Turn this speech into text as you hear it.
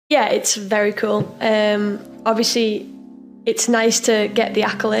Yeah, it's very cool. Obviously, it's nice to get the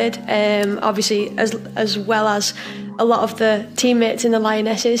accolade. Obviously, as well as a lot of the teammates in the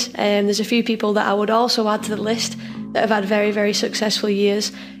Lionesses. There's a few people that I would also add to the list that have had very, very successful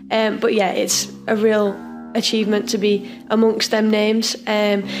years. But yeah, it's a real achievement to be amongst them names.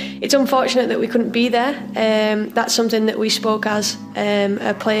 It's unfortunate that we couldn't be there. That's something that we spoke as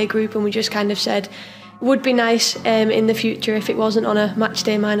a player group, and we just kind of said it would be nice in the future if it wasn't on a match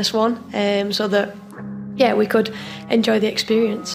day -1, so that we could enjoy the experience.